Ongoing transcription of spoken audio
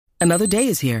Another day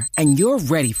is here, and you're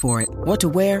ready for it. What to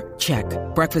wear? Check.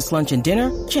 Breakfast, lunch, and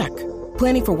dinner? Check.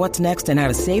 Planning for what's next and how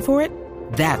to save for it?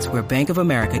 That's where Bank of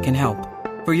America can help.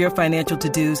 For your financial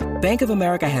to-dos, Bank of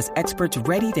America has experts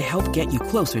ready to help get you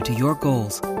closer to your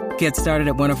goals. Get started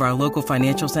at one of our local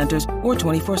financial centers or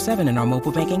 24/7 in our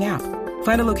mobile banking app.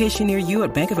 Find a location near you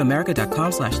at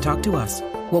bankofamerica.com/talktous.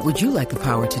 What would you like the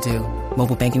power to do?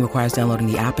 Mobile banking requires downloading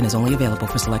the app and is only available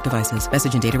for select devices.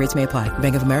 Message and data rates may apply.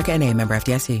 Bank of America N.A., member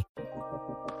FDIC.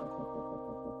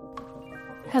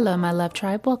 Hello, my love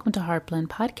tribe. Welcome to Heartblend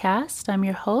Podcast. I'm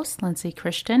your host, Lindsay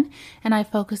Christian, and I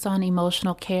focus on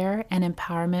emotional care and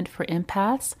empowerment for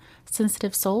empaths,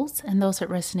 sensitive souls, and those that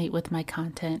resonate with my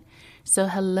content. So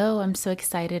hello, I'm so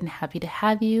excited and happy to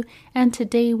have you. And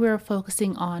today we're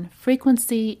focusing on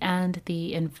frequency and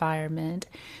the environment.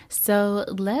 So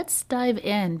let's dive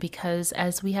in, because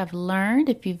as we have learned,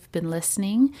 if you've been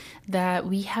listening, that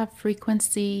we have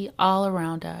frequency all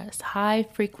around us. High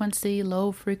frequency,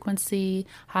 low frequency,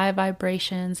 high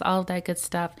vibrations, all of that good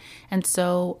stuff. And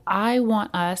so I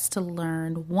want us to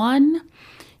learn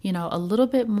a little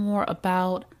bit more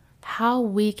about how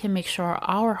we can make sure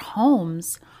our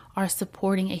homes are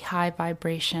supporting a high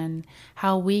vibration,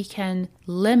 how we can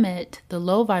limit the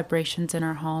low vibrations in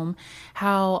our home,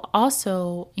 how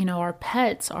also, our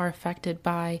pets are affected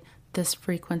by this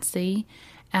frequency,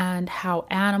 and how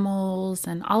animals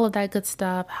and all of that good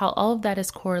stuff, how all of that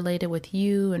is correlated with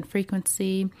you and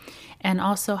frequency, and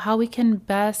also how we can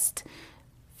best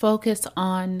focus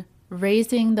on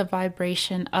raising the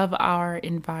vibration of our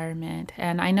environment.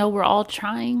 And I know we're all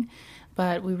trying,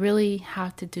 but we really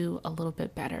have to do a little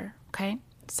bit better, okay?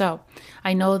 So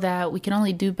I know that we can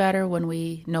only do better when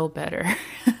we know better.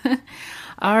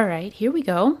 All right, here we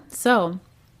go. So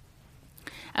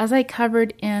as I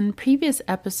covered in previous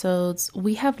episodes,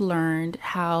 we have learned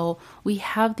how we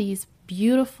have these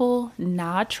beautiful,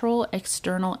 natural,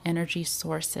 external energy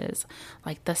sources,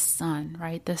 like the sun,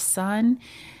 right? The sun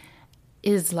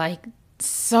is like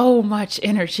so much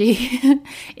energy.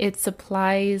 It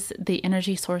supplies the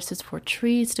energy sources for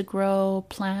trees to grow,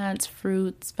 plants,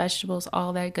 fruits, vegetables,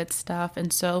 all that good stuff.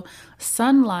 And so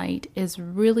sunlight is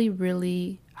really,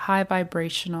 really high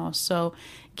vibrational. So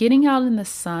getting out in the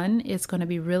sun is going to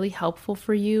be really helpful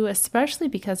for you, especially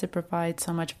because it provides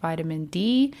so much vitamin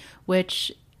D,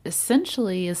 which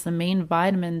essentially is the main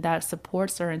vitamin that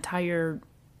supports our entire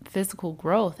physical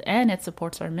growth, and it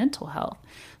supports our mental health.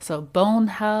 So bone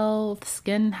health,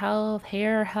 skin health,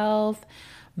 hair health,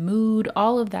 mood,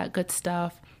 all of that good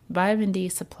stuff, vitamin D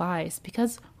supplies,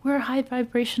 because we're high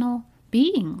vibrational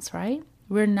beings, right?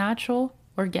 We're natural,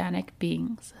 organic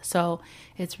beings. So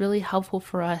it's really helpful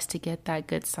for us to get that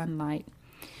good sunlight.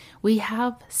 We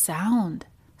have sound.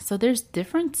 So there's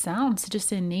different sounds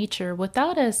just in nature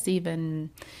without us even,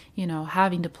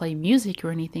 having to play music or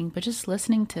anything, but just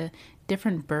listening to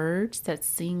different birds that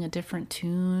sing a different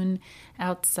tune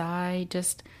outside,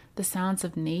 just the sounds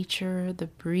of nature, the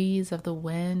breeze of the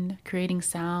wind, creating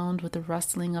sound with the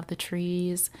rustling of the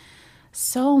trees.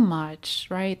 So much,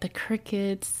 right? The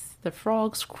crickets, the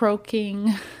frogs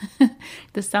croaking,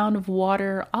 the sound of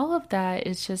water, all of that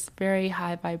is just very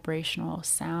high vibrational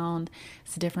sound.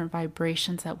 It's different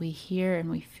vibrations that we hear and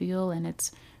we feel, and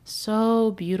it's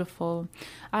so beautiful.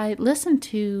 I listened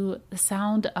to the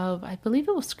sound of, I believe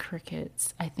it was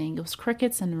crickets. I think it was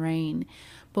crickets and rain.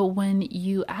 But when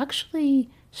you actually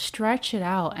stretch it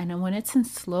out and when it's in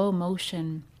slow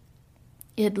motion,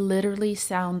 it literally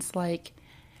sounds like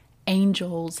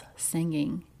angels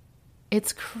singing.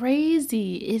 It's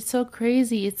crazy. It's so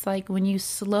crazy. It's like when you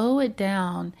slow it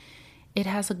down, it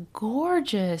has a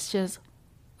gorgeous, just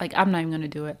like, I'm not even going to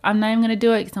do it. I'm not even going to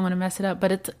do it because I'm going to mess it up.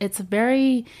 But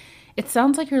it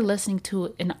sounds like you're listening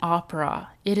to an opera.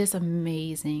 It is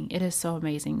amazing. It is so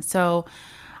amazing. So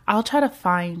I'll try to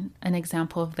find an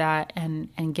example of that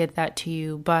and get that to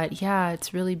you. But yeah,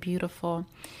 it's really beautiful.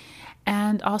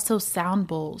 And also sound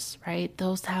bowls, right?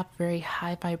 Those have very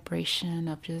high vibration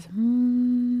of just,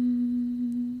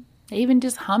 even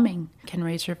just humming can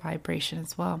raise your vibration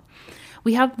as well.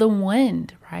 We have the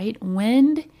wind, right?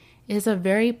 Wind is a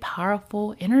very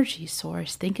powerful energy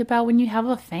source. Think about when you have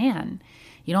a fan.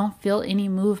 You don't feel any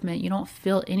movement. You don't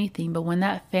feel anything. But when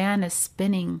that fan is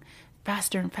spinning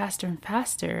faster and faster and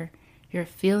faster, you're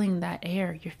feeling that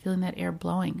air. You're feeling that air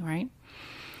blowing, right?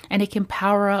 And it can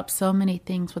power up so many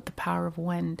things with the power of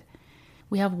wind.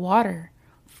 We have water.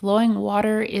 Flowing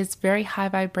water is very high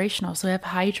vibrational. So we have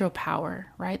hydropower,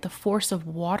 right? The force of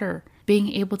water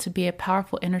being able to be a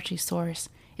powerful energy source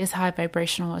is high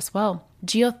vibrational as well.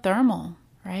 Geothermal,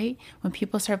 right? When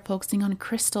people start focusing on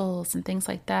crystals and things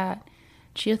like that,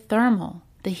 geothermal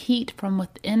The heat from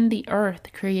within the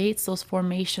earth creates those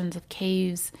formations of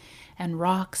caves and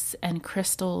rocks and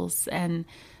crystals and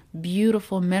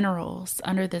beautiful minerals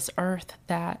under this earth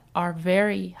that are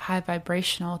very high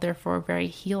vibrational, therefore very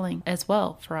healing as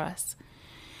well for us.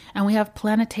 And we have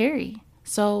planetary.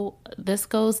 So this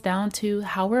goes down to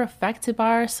how we're affected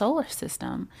by our solar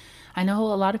system. I know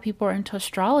a lot of people are into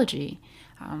astrology,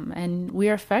 and we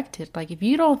are affected. Like, if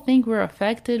you don't think we're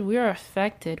affected, we are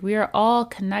affected. We are all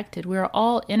connected. We are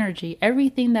all energy.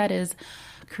 Everything that is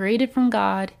created from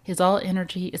God is all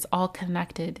energy. It's all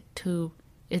connected to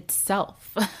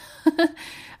itself.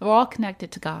 We're all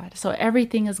connected to God. So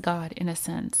everything is God in a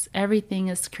sense. Everything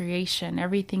is creation.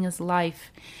 Everything is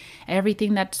life.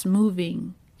 Everything that's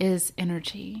moving is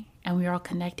energy, and we're all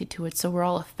connected to it. So we're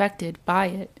all affected by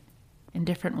it in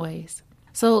different ways.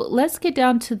 So let's get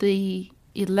down to the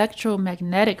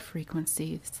electromagnetic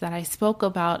frequencies that I spoke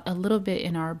about a little bit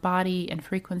in our body and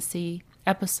frequency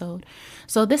episode.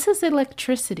 So this is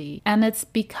electricity, and it's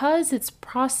because it's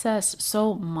processed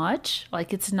so much,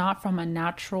 like it's not from a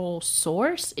natural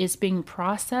source, it's being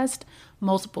processed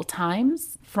multiple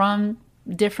times from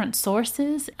different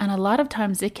sources, and a lot of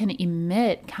times it can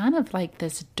emit kind of like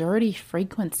this dirty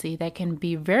frequency that can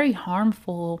be very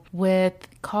harmful, with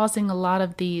causing a lot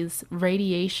of these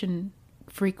radiation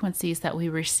frequencies that we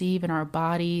receive in our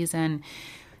bodies, and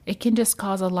it can just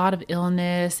cause a lot of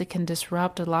illness. It can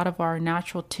disrupt a lot of our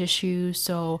natural tissue.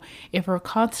 So if we're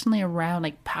constantly around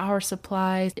like power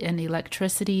supplies and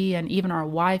electricity and even our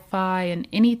Wi-Fi and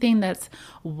anything that's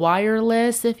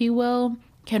wireless, if you will,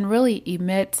 can really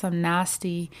emit some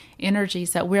nasty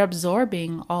energies that we're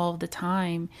absorbing all the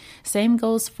time. Same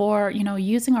goes for,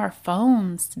 using our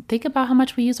phones. Think about how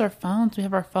much we use our phones. We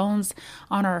have our phones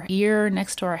on our ear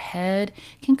next to our head.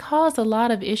 It can cause a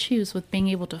lot of issues with being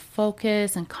able to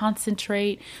focus and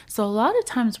concentrate. So a lot of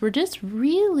times we're just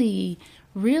really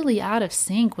out of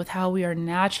sync with how we are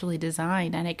naturally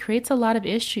designed, and it creates a lot of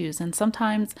issues. And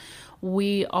sometimes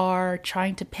we are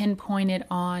trying to pinpoint it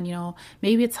on,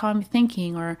 maybe it's how I'm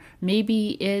thinking, or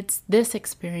maybe it's this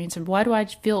experience, and why do I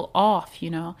feel off?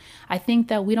 I think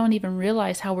that we don't even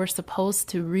realize how we're supposed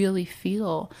to really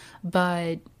feel,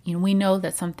 but we know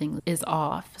that something is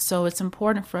off. So it's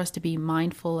important for us to be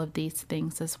mindful of these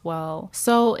things as well.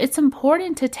 So it's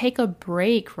important to take a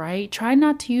break, right? Try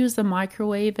not to use the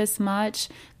microwave as much.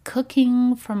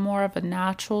 Cooking from more of a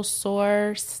natural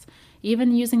source.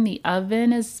 Even using the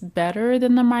oven is better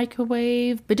than the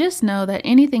microwave. But just know that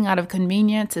anything out of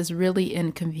convenience is really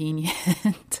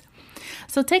inconvenient.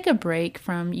 So take a break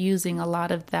from using a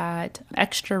lot of that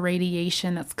extra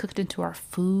radiation that's cooked into our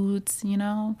foods,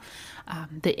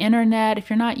 The internet, if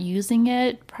you're not using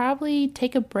it, probably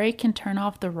take a break and turn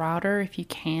off the router if you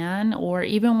can, or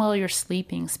even while you're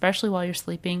sleeping, especially while you're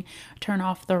sleeping, turn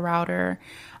off the router.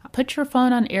 Put your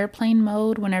phone on airplane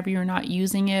mode whenever you're not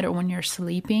using it, or when you're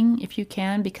sleeping if you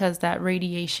can, because that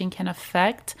radiation can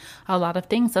affect a lot of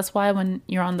things. That's why when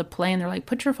you're on the plane, they're like,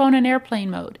 put your phone in airplane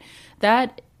mode.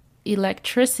 That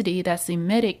electricity that's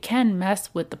emitted can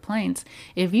mess with the planes.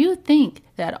 If you think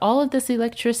that all of this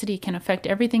electricity can affect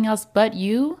everything else but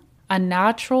you, a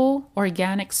natural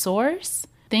organic source,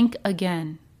 think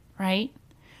again, right?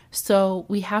 So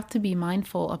we have to be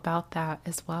mindful about that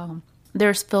as well.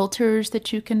 There's filters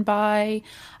that you can buy.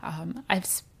 I've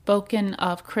spoken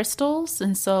of crystals,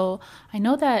 and so I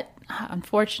know that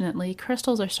unfortunately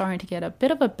crystals are starting to get a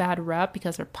bit of a bad rep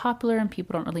because they're popular and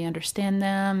people don't really understand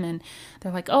them, and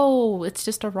they're like, oh, it's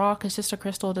just a rock, it's just a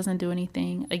crystal, it doesn't do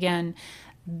anything. Again,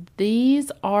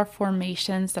 these are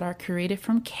formations that are created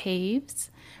from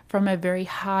caves, from a very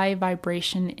high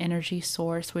vibration energy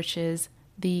source, which is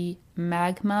the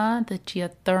magma, the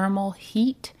geothermal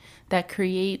heat that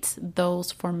creates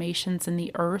those formations in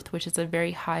the earth, which is a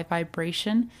very high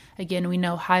vibration. Again, we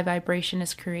know high vibration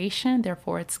is creation,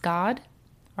 therefore it's God,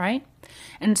 right?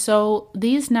 And so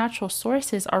these natural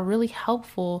sources are really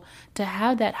helpful to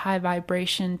have that high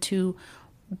vibration to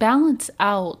balance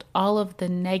out all of the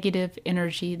negative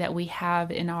energy that we have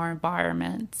in our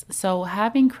environments. So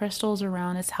having crystals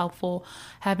around is helpful.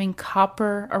 Having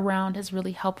copper around is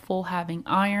really helpful. Having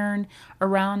iron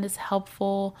around is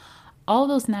helpful. All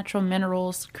those natural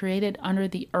minerals created under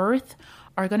the earth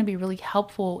are going to be really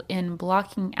helpful in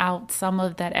blocking out some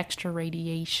of that extra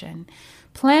radiation.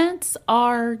 Plants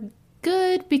are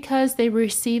good because they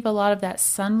receive a lot of that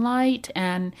sunlight,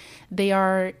 and they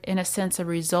are, in a sense, a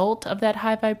result of that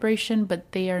high vibration,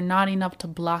 but they are not enough to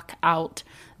block out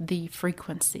the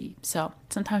frequency. So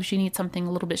sometimes you need something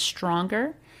a little bit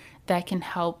stronger that can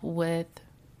help with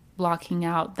blocking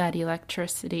out that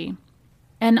electricity.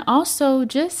 And also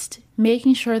just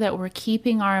making sure that we're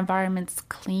keeping our environments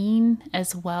clean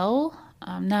as well.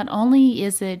 Not only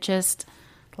is it just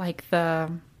like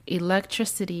the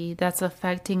electricity that's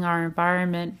affecting our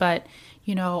environment, but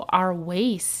our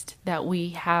waste that we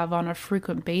have on a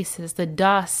frequent basis, the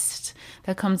dust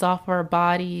that comes off our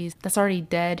bodies, that's already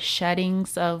dead,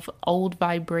 sheddings of old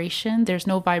vibration. There's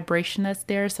no vibration that's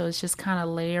there, so it's just kind of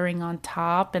layering on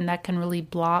top, and that can really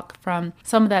block from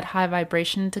some of that high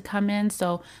vibration to come in.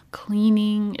 So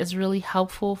cleaning is really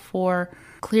helpful for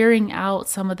clearing out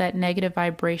some of that negative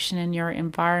vibration in your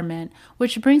environment,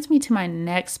 which brings me to my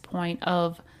next point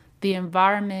of the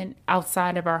environment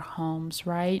outside of our homes,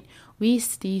 right? We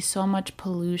see so much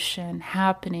pollution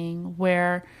happening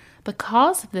where the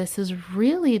cause of this is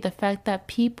really the fact that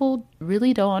people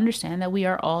really don't understand that we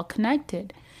are all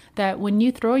connected. That when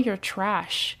you throw your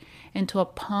trash into a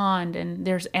pond and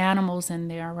there's animals in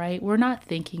there, right? We're not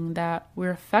thinking that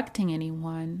we're affecting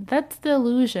anyone. That's the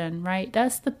illusion, right?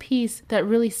 That's the piece that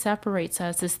really separates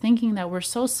us, is thinking that we're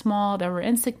so small, that we're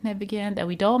insignificant, that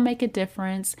we don't make a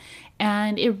difference.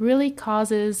 And it really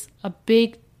causes a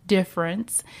big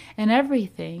difference in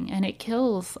everything, and it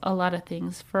kills a lot of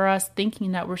things. For us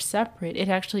thinking that we're separate, it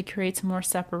actually creates more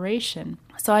separation.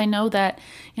 So I know that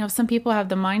some people have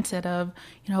the mindset of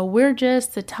we're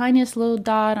just the tiniest little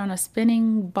dot on a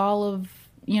spinning ball of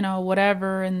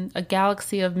whatever in a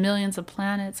galaxy of millions of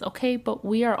planets. Okay, but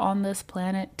we are on this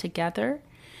planet together,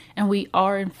 and we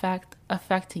are in fact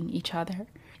affecting each other.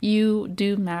 You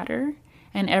do matter,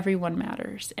 and everyone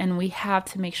matters, and we have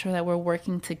to make sure that we're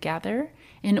working together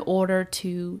in order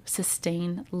to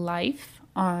sustain life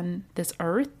on this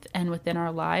earth and within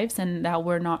our lives, and that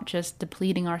we're not just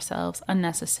depleting ourselves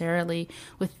unnecessarily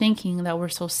with thinking that we're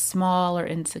so small or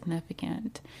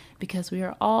insignificant, because we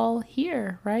are all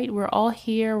here, right? We're all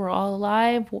here, we're all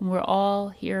alive, we're all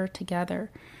here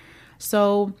together.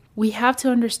 So we have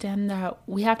to understand that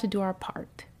we have to do our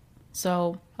part.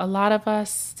 So a lot of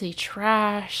us see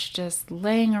trash just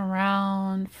laying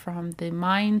around from the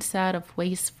mindset of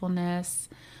wastefulness.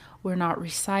 We're not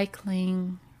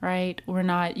recycling, right? We're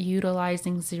not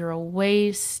utilizing zero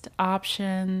waste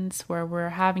options where we're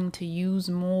having to use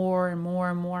more and more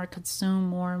and more, consume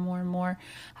more and more and more.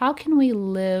 How can we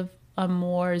live a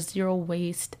more zero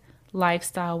waste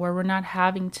lifestyle where we're not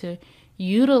having to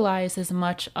utilize as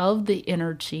much of the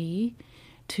energy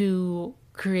to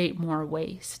create more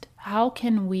waste? How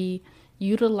can we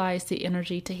utilize the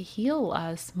energy to heal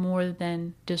us more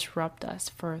than disrupt us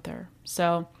further?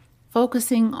 So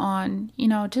focusing on,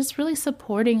 just really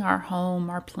supporting our home,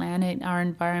 our planet, our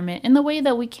environment in the way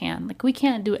that we can. Like, we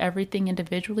can't do everything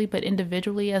individually, but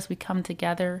individually, as we come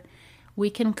together,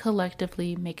 we can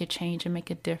collectively make a change and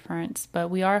make a difference. But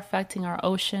we are affecting our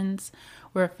oceans,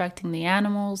 we're affecting the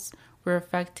animals, we're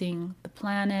affecting the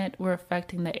planet, we're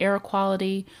affecting the air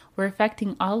quality, we're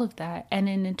affecting all of that. And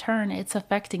in turn, it's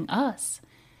affecting us.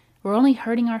 We're only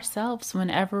hurting ourselves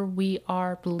whenever we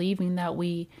are believing that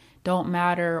we don't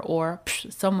matter or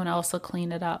someone else will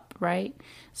clean it up, right?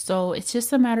 So it's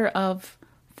just a matter of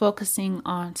focusing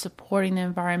on supporting the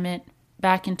environment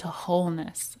back into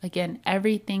wholeness. Again,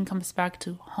 everything comes back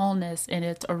to wholeness in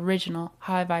its original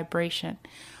high vibration.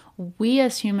 We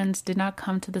as humans did not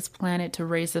come to this planet to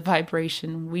raise the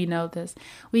vibration. We know this.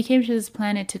 We came to this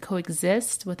planet to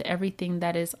coexist with everything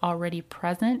that is already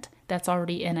present, that's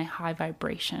already in a high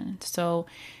vibration. So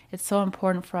it's so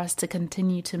important for us to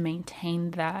continue to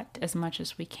maintain that as much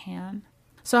as we can.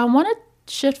 So I want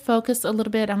to shift focus a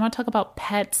little bit. I want to talk about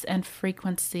pets and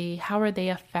frequency. How are they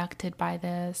affected by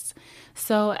this?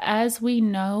 So as we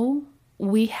know,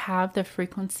 we have the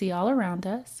frequency all around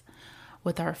us,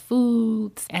 with our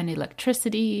foods and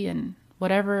electricity and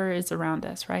whatever is around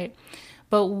us, right?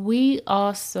 But we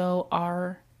also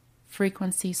are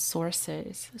frequency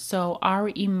sources. So our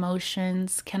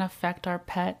emotions can affect our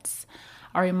pets.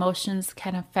 Our emotions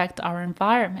can affect our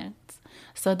environment.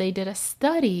 So they did a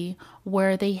study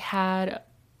where they had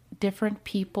different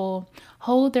people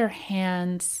hold their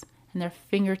hands and their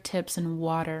fingertips in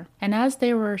water. And as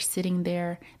they were sitting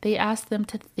there, they asked them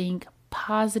to think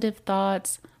positive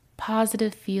thoughts,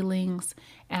 positive feelings,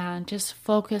 and just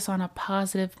focus on a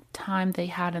positive time they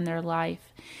had in their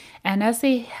life. And as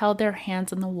they held their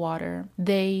hands in the water,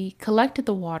 they collected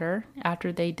the water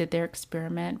after they did their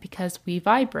experiment, because we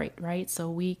vibrate, right? So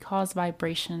we cause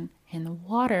vibration in the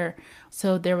water.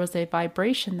 So there was a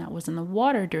vibration that was in the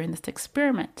water during this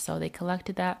experiment. So they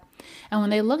collected that. And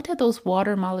when they looked at those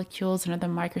water molecules under the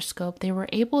microscope, they were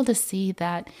able to see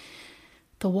that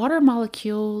the water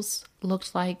molecules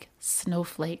looked like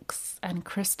snowflakes and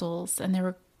crystals, and they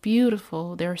were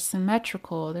beautiful. They were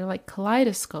symmetrical. They're like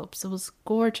kaleidoscopes. It was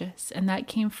gorgeous. And that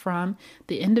came from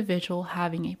the individual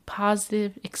having a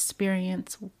positive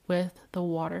experience with the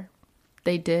water.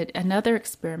 they did another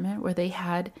experiment where they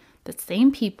had the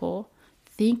same people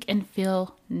think and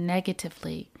feel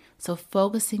negatively. So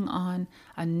focusing on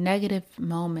a negative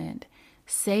moment,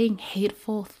 saying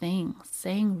hateful things,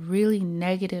 saying really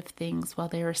negative things while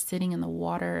they were sitting in the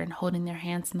water and holding their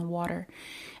hands in the water.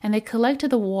 And they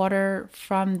collected the water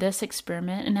from this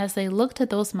experiment. And as they looked at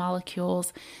those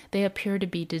molecules, they appeared to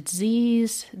be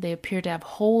diseased. They appeared to have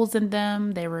holes in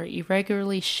them. They were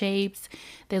irregularly shaped.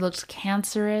 They looked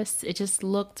cancerous. It just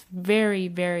looked very,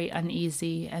 very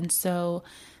uneasy. And so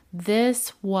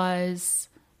this was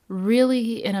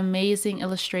really an amazing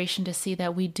illustration to see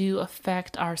that we do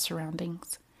affect our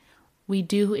surroundings. We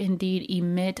do indeed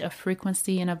emit a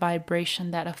frequency and a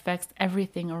vibration that affects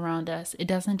everything around us. It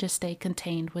doesn't just stay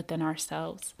contained within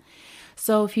ourselves.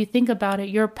 So if you think about it,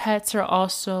 your pets are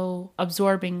also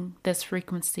absorbing this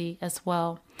frequency as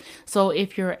well. So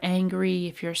if you're angry,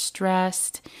 if you're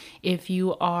stressed, if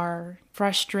you are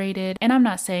frustrated, and I'm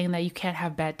not saying that you can't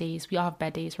have bad days. We all have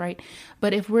bad days, right?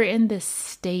 But if we're in this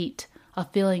state of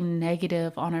feeling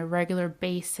negative on a regular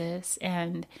basis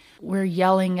and we're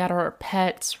yelling at our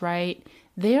pets, right?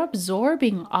 They're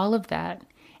absorbing all of that.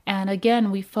 And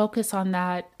again, we focus on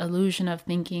that illusion of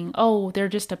thinking, oh, they're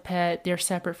just a pet. They're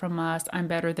separate from us. I'm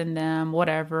better than them,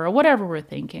 whatever we're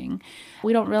thinking.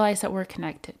 We don't realize that we're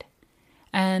connected.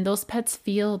 And those pets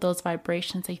feel those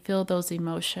vibrations. They feel those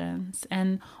emotions.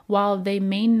 And while they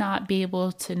may not be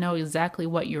able to know exactly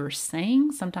what you're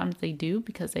saying, sometimes they do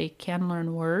because they can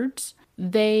learn words.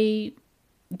 They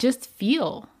just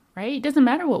feel, right? It doesn't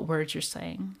matter what words you're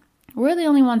saying. We're the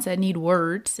only ones that need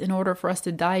words in order for us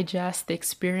to digest the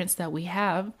experience that we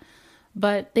have.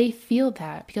 But they feel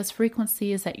that because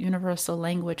frequency is that universal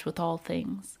language with all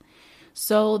things.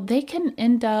 So they can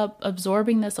end up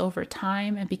absorbing this over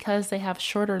time. And because they have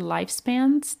shorter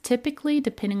lifespans, typically,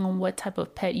 depending on what type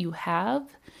of pet you have,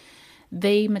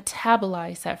 they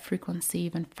metabolize that frequency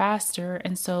even faster.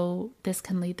 And so this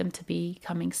can lead them to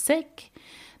becoming sick,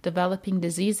 developing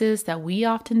diseases that we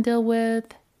often deal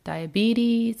with,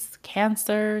 diabetes,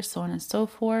 cancer, so on and so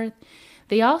forth.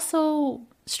 They also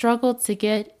struggle to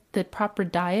get the proper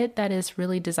diet that is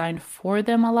really designed for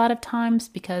them a lot of times,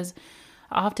 because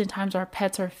oftentimes our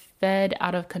pets are fed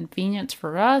out of convenience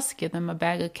for us, give them a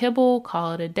bag of kibble,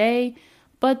 call it a day.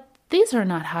 But these are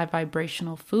not high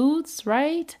vibrational foods,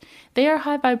 right? They are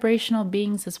high vibrational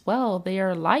beings as well. They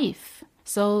are life.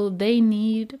 So they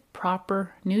need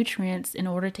proper nutrients in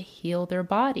order to heal their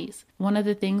bodies. One of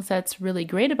the things that's really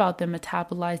great about them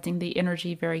metabolizing the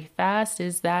energy very fast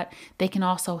is that they can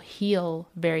also heal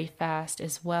very fast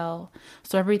as well.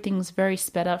 So everything's very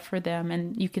sped up for them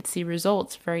and you can see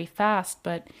results very fast.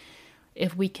 But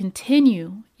if we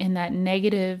continue in that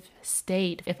negative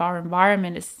state, if our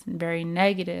environment is very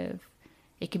negative,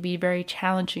 it can be very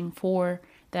challenging for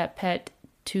that pet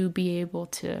to be able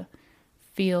to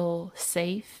feel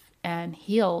safe and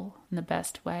heal in the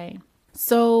best way.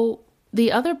 So the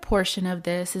other portion of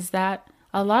this is that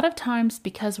a lot of times,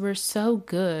 because we're so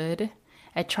good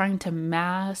at trying to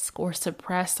mask or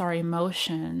suppress our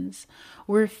emotions,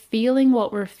 we're feeling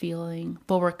what we're feeling,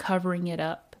 but we're covering it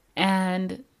up.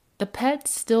 And the pets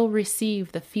still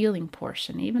receive the feeling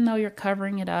portion, even though you're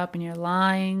covering it up and you're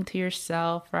lying to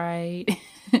yourself, right?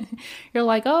 You're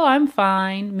like, oh, I'm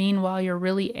fine. Meanwhile, you're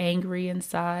really angry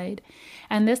inside.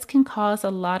 And this can cause a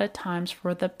lot of times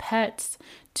for the pets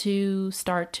to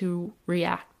start to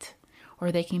react,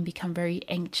 or they can become very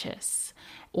anxious,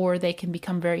 or they can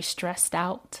become very stressed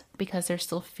out because they're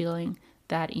still feeling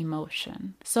that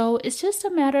emotion. So it's just a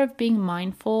matter of being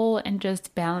mindful and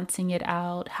just balancing it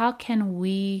out. How can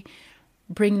we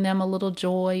bring them a little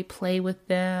joy, play with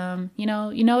them? You know,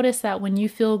 you notice that when you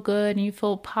feel good and you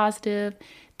feel positive,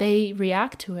 they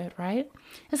react to it, right?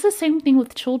 It's the same thing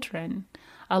with children.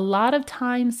 A lot of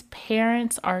times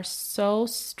parents are so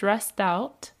stressed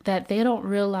out that they don't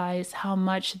realize how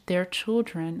much their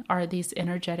children are these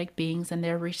energetic beings and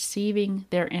they're receiving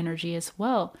their energy as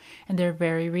well. And they're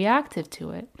very reactive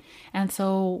to it. And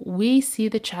so we see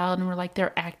the child and we're like,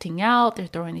 they're acting out, they're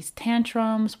throwing these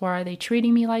tantrums. Why are they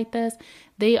treating me like this?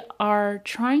 They are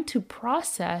trying to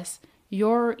process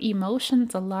your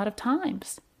emotions a lot of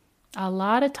times. A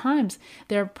lot of times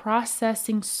they're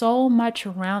processing so much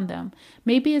around them.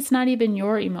 Maybe it's not even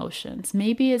your emotions.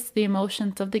 Maybe it's the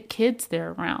emotions of the kids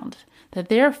they're around that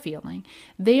they're feeling.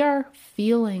 They are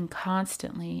feeling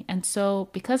constantly. And so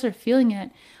because they're feeling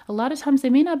it, a lot of times they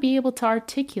may not be able to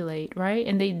articulate, right?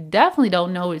 And they definitely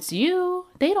don't know it's you.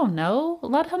 They don't know. A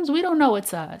lot of times we don't know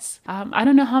it's us. I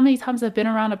don't know how many times I've been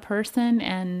around a person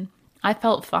and I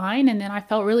felt fine, and then I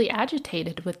felt really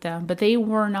agitated with them, but they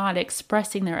were not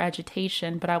expressing their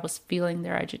agitation, but I was feeling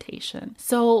their agitation.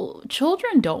 So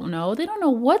children don't know. They don't know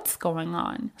what's going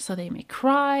on. So they may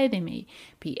cry, they may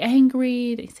be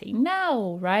angry, they say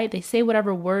no, right? They say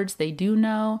whatever words they do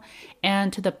know.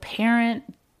 And to the parent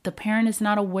is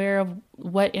not aware of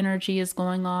what energy is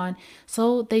going on.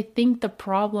 So they think the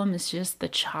problem is just the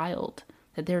child,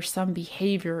 that there's some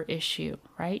behavior issue,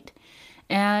 right?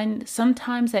 And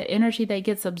sometimes that energy that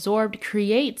gets absorbed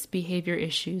creates behavior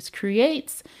issues,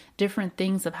 creates different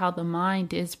things of how the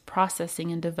mind is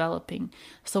processing and developing.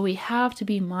 So we have to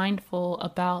be mindful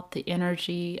about the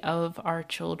energy of our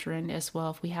children as well.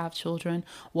 If we have children,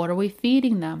 what are we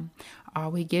feeding them? Are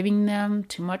we giving them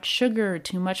too much sugar,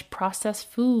 too much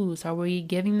processed foods? Are we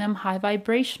giving them high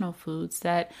vibrational foods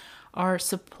that are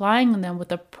supplying them with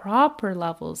the proper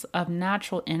levels of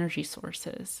natural energy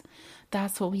sources?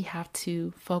 That's what we have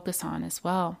to focus on as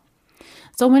well.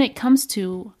 So when it comes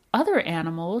to other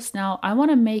animals, now I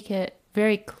want to make it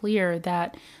very clear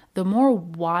that the more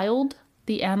wild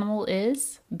the animal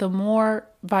is, the more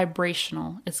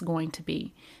vibrational it's going to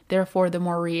be. Therefore, the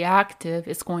more reactive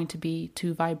it's going to be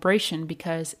to vibration,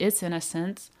 because it's, in a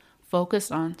sense,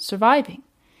 focused on surviving.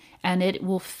 And it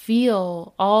will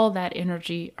feel all that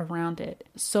energy around it.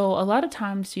 So a lot of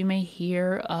times you may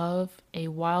hear of a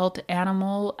wild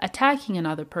animal attacking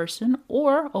another person,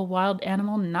 or a wild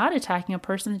animal not attacking a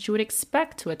person that you would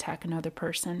expect to attack another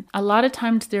person. A lot of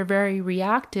times they're very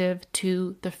reactive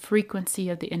to the frequency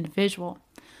of the individual.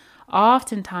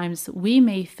 Oftentimes we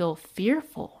may feel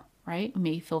fearful, right? We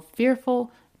may feel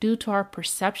fearful due to our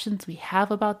perceptions we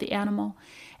have about the animal,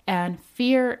 and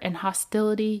fear and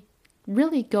hostility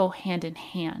really go hand in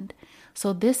hand.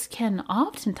 So this can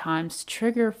oftentimes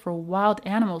trigger for wild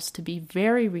animals to be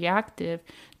very reactive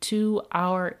to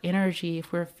our energy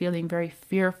if we're feeling very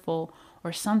fearful,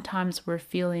 or sometimes we're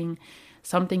feeling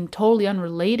something totally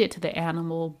unrelated to the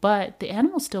animal, but the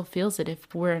animal still feels it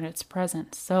if we're in its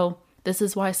presence. So this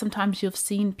is why sometimes you've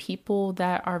seen people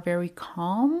that are very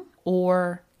calm,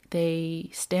 or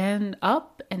they stand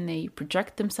up and they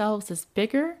project themselves as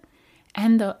bigger,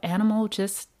 and the animal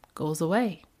just goes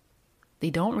away. They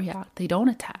don't react. They don't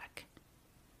attack.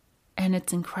 And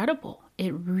it's incredible.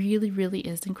 It really, really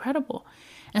is incredible.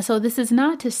 And so this is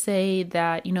not to say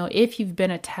that, if you've been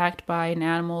attacked by an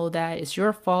animal, that is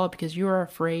your fault because you're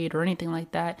afraid or anything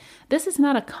like that. This is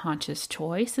not a conscious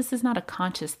choice. This is not a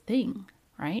conscious thing,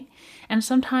 right? And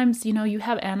sometimes, you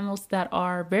have animals that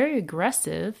are very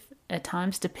aggressive at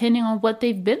times, depending on what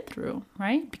they've been through,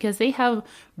 right? Because they have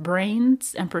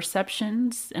brains and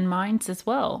perceptions and minds as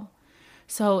well.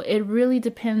 So it really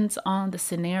depends on the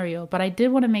scenario. But I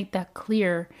did want to make that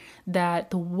clear, that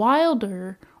the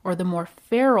wilder or the more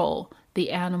feral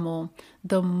the animal,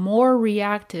 the more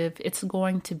reactive it's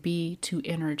going to be to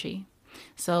energy.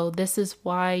 So this is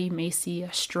why you may see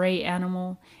a stray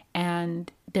animal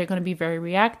and they're going to be very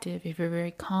reactive. If you're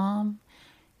very calm,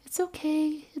 it's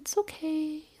okay, it's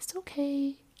okay, it's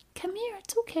okay, come here,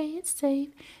 it's okay, it's safe.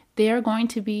 They are going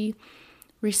to be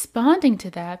responding to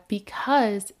that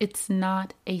because it's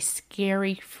not a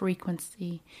scary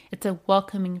frequency. It's a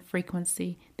welcoming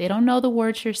frequency. They don't know the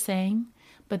words you're saying,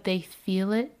 but they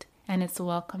feel it and it's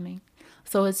welcoming.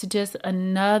 So it's just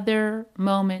another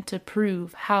moment to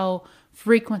prove how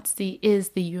frequency is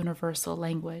the universal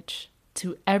language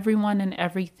to everyone and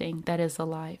everything that is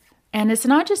alive. And it's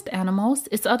not just animals,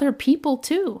 it's other people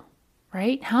too,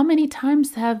 right? How many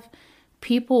times have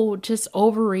people just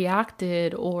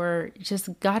overreacted or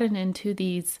just gotten into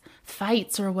these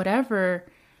fights or whatever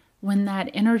when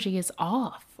that energy is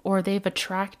off, or they've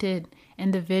attracted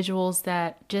individuals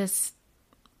that just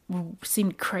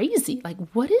seem crazy? Like,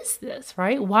 what is this,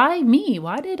 right? Why me?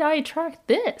 Why did I attract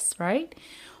this, right?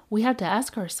 We have to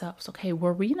ask ourselves, okay,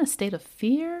 were we in a state of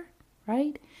fear,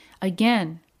 right?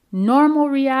 Again, normal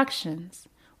reactions.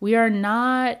 We are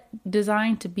not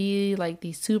designed to be like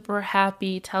these super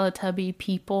happy Teletubby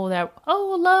people that,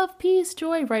 love, peace,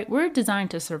 joy, right? We're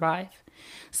designed to survive.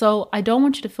 So I don't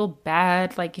want you to feel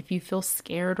bad, like if you feel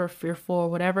scared or fearful or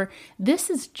whatever. This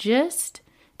is just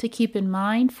to keep in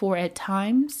mind for at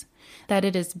times that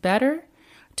it is better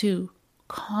to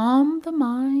calm the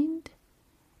mind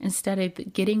instead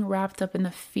of getting wrapped up in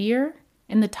the fear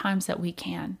in the times that we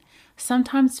can.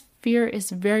 Sometimes fear is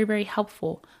very, very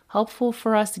helpful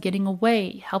for us getting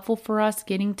away, helpful for us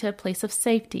getting to a place of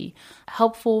safety,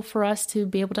 helpful for us to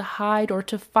be able to hide or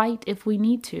to fight if we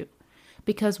need to,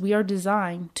 because we are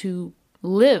designed to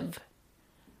live.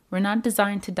 We're not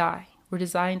designed to die. We're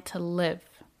designed to live,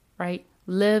 right?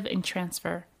 Live and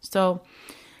transfer. So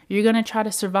you're going to try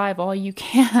to survive all you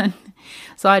can.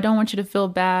 So I don't want you to feel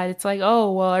bad. It's like,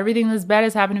 oh, well, everything that's bad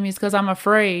has happened to me is because I'm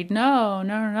afraid.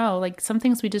 No. Like some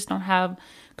things we just don't have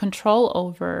control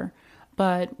over,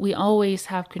 but we always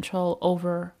have control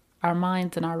over our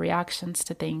minds and our reactions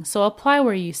to things. So apply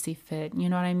where you see fit. You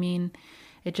know what I mean?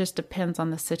 It just depends on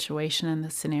the situation and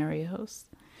the scenarios.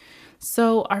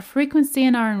 So our frequency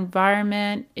in our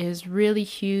environment is really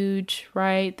huge,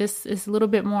 right? This is a little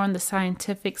bit more on the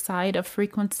scientific side of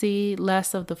frequency,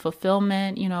 less of the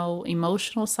fulfillment,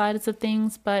 emotional sides of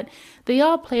things, but they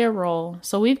all play a role.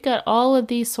 So we've got all of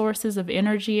these sources of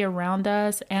energy around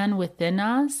us and within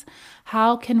us.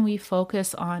 How can we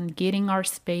focus on getting our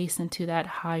space into that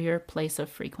higher place of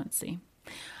frequency?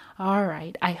 All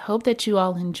right. I hope that you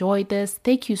all enjoyed this.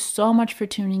 Thank you so much for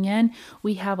tuning in.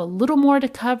 We have a little more to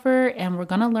cover, and we're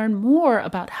going to learn more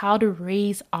about how to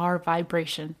raise our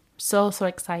vibration. So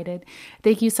excited.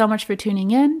 Thank you so much for tuning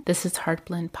in. This is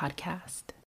Heartblend Podcast.